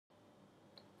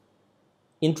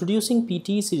Introducing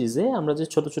PTE সিরিজে আমরা যে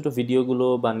ছোট ছোট ভিডিওগুলো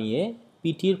বানিয়ে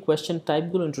পিটির কোয়েশ্চেন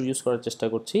টাইপগুলো ইন্ট্রোডিউস করার চেষ্টা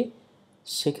করছি,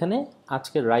 সেখানে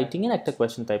আজকে রাইটিংয়ের একটা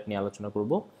কোয়েশ্চেন টাইপ নিয়ে আলোচনা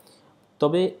করব।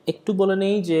 তবে একটু বলে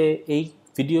নেই যে এই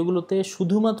ভিডিওগুলোতে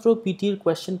শুধুমাত্র পিটির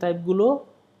কোয়েশ্চেন টাইপগুলো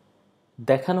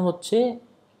দেখানো হচ্ছে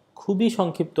খুবই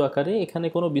সংক্ষিপ্ত আকারে। এখানে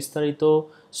কোনো বিস্তারিত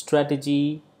স্ট্র্যাটেজি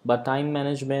বা টাইম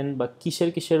ম্যানেজমেন্ট বা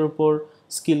কিসের উপর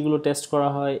স্কিলগুলো টেস্ট করা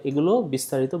হয় এগুলো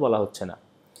বিস্তারিত বলা হচ্ছে না।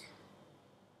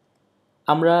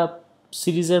 আমরা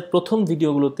সিরিজের প্রথম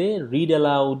ভিডিওগুলোতে read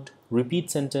aloud, repeat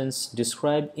sentence,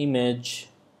 describe image,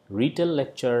 retail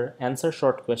lecture, answer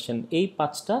short question, এই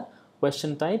 5টা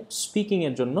কোয়েশ্চেন টাইপ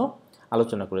স্পিকিংয়ের জন্য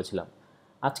আলোচনা করেছিলাম।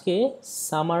 আজকে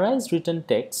সামারাইজ রিটেন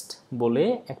টেক্সট বলে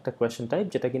একটা কোয়েশ্চেন টাইপ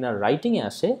যেটা কিনা রাইটিংয়ে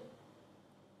আসে,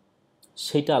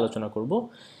 সেইটা আলোচনা করব।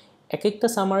 এক একটা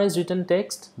সামারাইজ রিটেন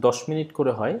টেক্সট 10 মিনিট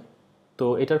করে হয়। তো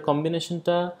এটার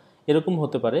কম্বিনেশনটা এরকম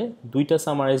হতে পারে, 2টা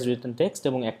সামারাইজ রিটেন টেক্সট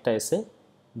এবং একটা এসে।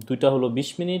 2টা হলো 20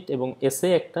 মিনিট এবং এসে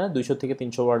একটা 200 থেকে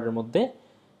 300 ওয়ার্ডের মধ্যে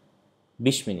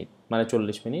 20 মিনিট, মানে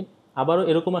 40 মিনিট। আবারও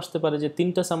এরকম আসতে পারে যে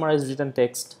 3টা সামারাইজ রিটেন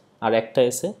টেক্সট আর একটা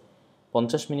এসে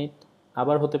 50 মিনিট।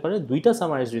 আবার হতে পারে 2টা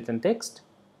সামারাইজ রিটেন টেক্সট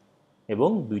এবং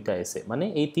 2টা এসে, মানে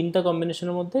এই 3টা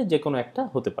কম্বিনেশনের মধ্যে যে কোনো একটা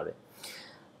হতে পারে।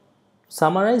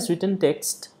 সামারাইজ রিটেন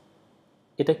টেক্সট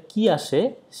এটা কি আসে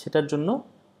সেটার জন্য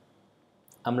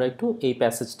আমরা একটু এই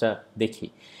প্যাসেজটা দেখি।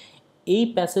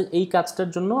 এই কাজটার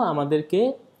জন্য আমাদেরকে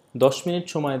 10 মিনিট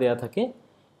সময় দেয়া থাকে।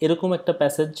 এরকম একটা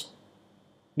প্যাসেজ,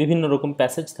 বিভিন্ন রকম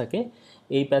প্যাসেজ থাকে।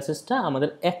 এই প্যাসেজটা আমাদের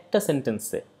একটা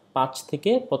সেন্টেন্সে 5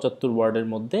 থেকে 75 ওয়ার্ডের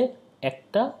মধ্যে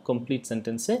একটা কমপ্লিট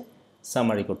সেন্টেন্সে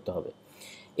সামারি করতে হবে।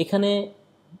 এখানে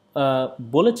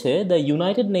বলেছে the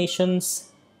United Nations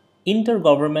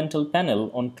Intergovernmental Panel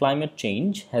on Climate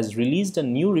Change has released a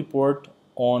new report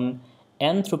on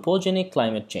anthropogenic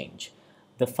climate change.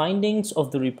 The findings of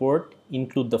the report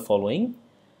include the following.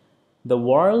 The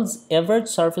world's average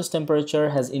surface temperature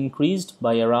has increased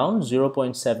by around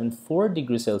 0.74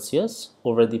 degrees Celsius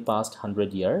over the past 100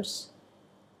 years.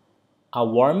 A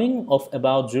warming of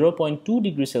about 0.2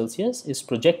 degrees Celsius is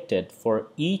projected for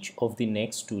each of the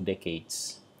next 2 decades.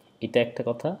 এটা একটা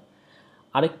কথা।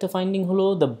 আরেকটা finding হলো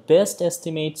the best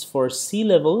estimates for sea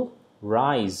level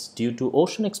rise due to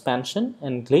ocean expansion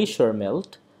and glacier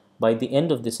melt by the end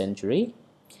of the century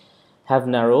have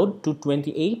narrowed to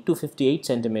 28 to 58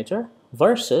 centimeter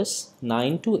versus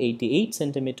 9 to 88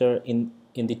 centimeter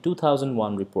in the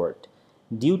 2001 report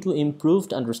due to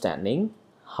improved understanding.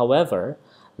 However,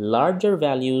 larger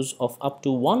values of up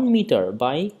to 1 meter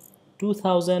by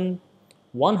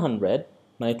 2100,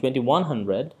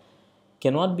 2100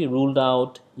 cannot be ruled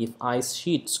out if ice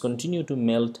sheets continue to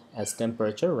melt as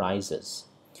temperature rises.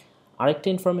 আরেকটা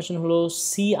information হলো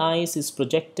sea ice is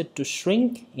projected to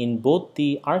shrink in both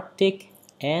the Arctic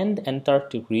and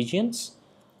Antarctic regions.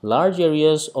 Large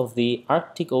areas of the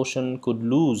Arctic Ocean could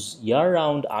lose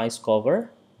year-round ice cover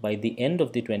by the end of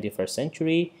the 21st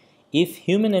century if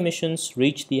human emissions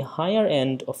reach the higher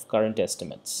end of current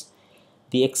estimates.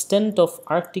 The extent of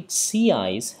Arctic sea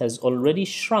ice has already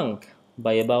shrunk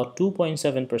by about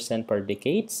 2.7% per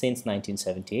decade since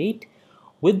 1978,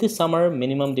 with the summer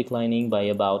minimum declining by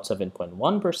about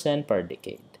 7.1% per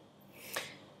decade.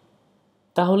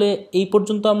 তাহলে এই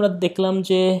পর্যন্ত আমরা দেখলাম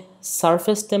যে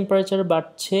surface temperature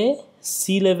বাড়ছে,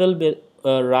 sea level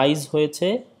rise হয়েছে,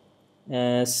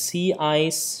 C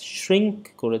আইস shrink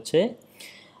করেছে।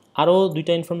 আরও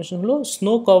 2টা ইনফরমেশন হলো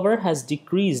snow cover has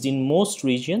decreased in most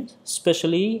regions,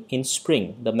 especially in spring.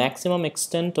 The maximum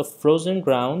extent of frozen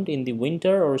ground in the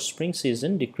winter or spring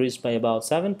season decreased by about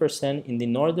 7% in the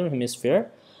northern hemisphere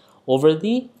over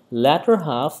the latter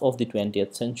half of the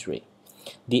 20th century.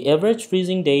 The average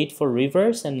freezing date for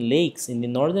rivers and lakes in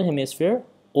the northern hemisphere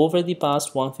over the past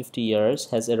 150 years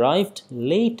has arrived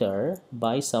later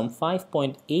by some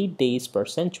 5.8 days per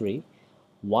century,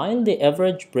 while the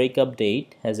average breakup date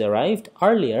has arrived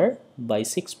earlier by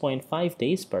 6.5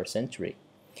 days per century.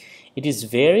 It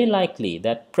is very likely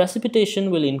that precipitation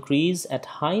will increase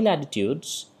at high latitudes,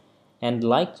 and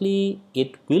likely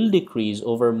it will decrease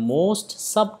over most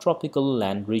subtropical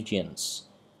land regions.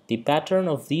 The pattern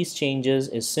of these changes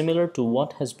is similar to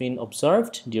what has been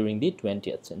observed during the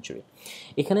 20th century.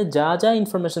 এখানে যা যা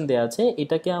information দেয়া আছে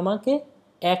এটাকে আমাকে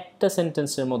একটা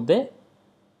সেন্টেন্সের মধ্যে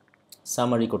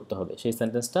সামারি করতে হবে। সেই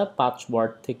সেন্টেন্সটা 5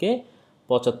 ওয়ার্ড থেকে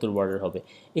 75 ওয়ার্ডের হবে।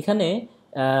 এখানে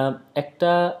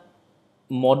একটা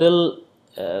মডেল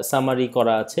সামারি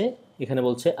করা আছে। এখানে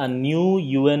বলছে a new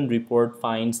UN report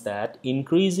finds that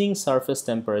increasing surface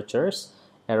temperatures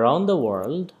around the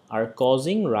world are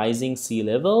causing rising sea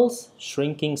levels,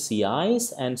 shrinking sea ice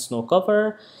and snow cover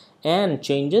and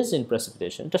changes in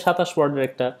precipitation. এটা 27 ওয়ার্ডের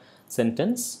একটা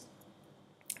সেন্টেন্স।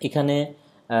 এখানে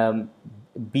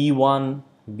B1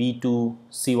 B2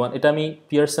 C1 এটা আমি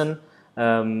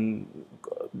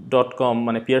pearson.com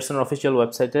মানে Pearson official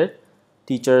ওয়েবসাইটের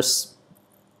teachers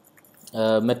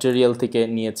material থেকে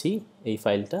নিয়েছি এই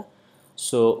ফাইলটা।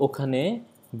 সো ওখানে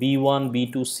B1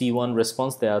 B2 C1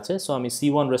 রেসপন্স দেওয়া আছে, সো আমি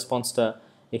C1 রেসপন্সটা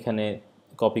এখানে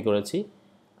কপি করেছি।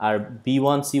 আর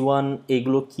B1 C1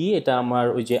 এগুলো কি, এটা আমার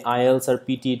ওই যে আইএলস আর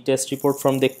পিটি টেস্ট রিপোর্ট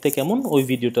ফর্ম দেখতে কেমন ওই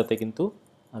ভিডিওটাতে কিন্তু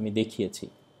আমি দেখিয়েছি।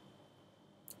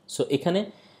 সো এখানে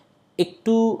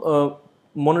একটু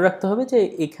মনে রাখতে হবে যে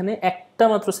এখানে একটা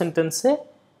মাত্র সেন্টেন্সে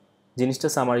জিনিসটা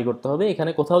সামারি করতে হবে।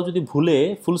 এখানে কোথাও যদি ভুলে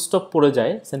ফুল স্টপ পড়ে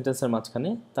যায় সেন্টেন্সের মাঝখানে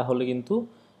তাহলে কিন্তু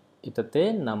এটাতে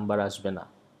নাম্বার আসবে না।